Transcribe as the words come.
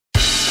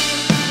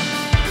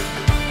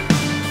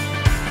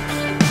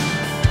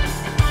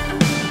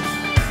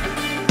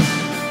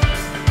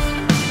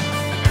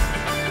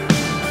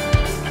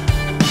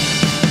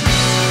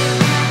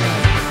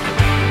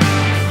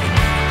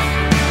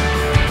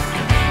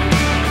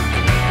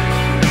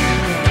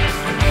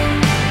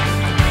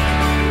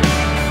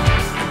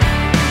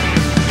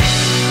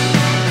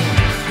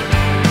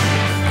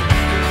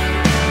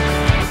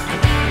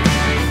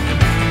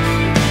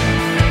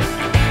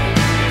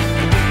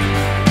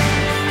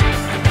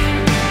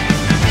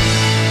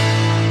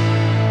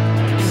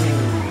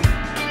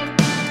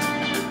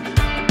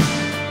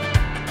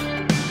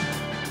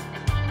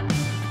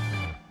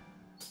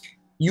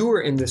You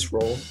are in this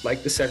role,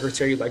 like the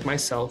secretary, like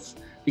myself,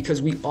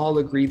 because we all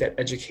agree that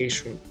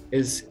education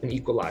is an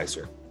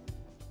equalizer.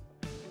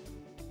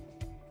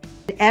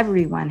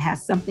 Everyone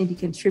has something to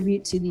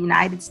contribute to the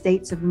United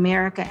States of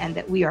America, and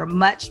that we are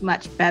much,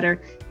 much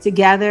better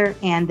together,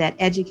 and that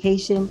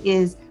education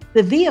is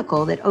the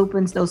vehicle that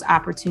opens those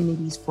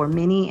opportunities for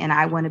many. And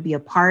I want to be a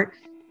part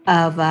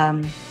of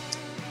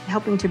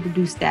helping to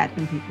produce that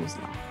in people's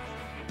lives.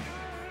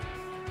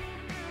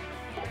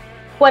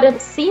 What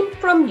I've seen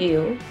from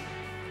you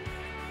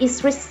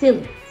is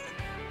resilience,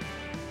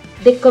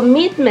 the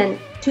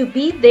commitment to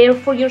be there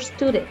for your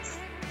students,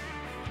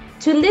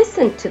 to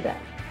listen to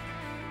them,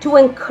 to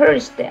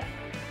encourage them,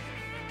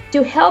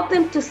 to help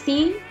them to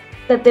see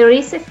that there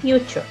is a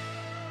future,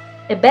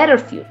 a better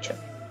future.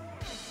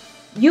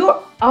 You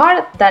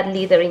are that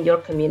leader in your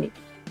community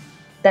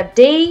that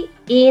day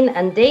in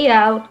and day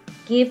out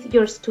give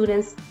your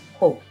students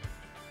hope.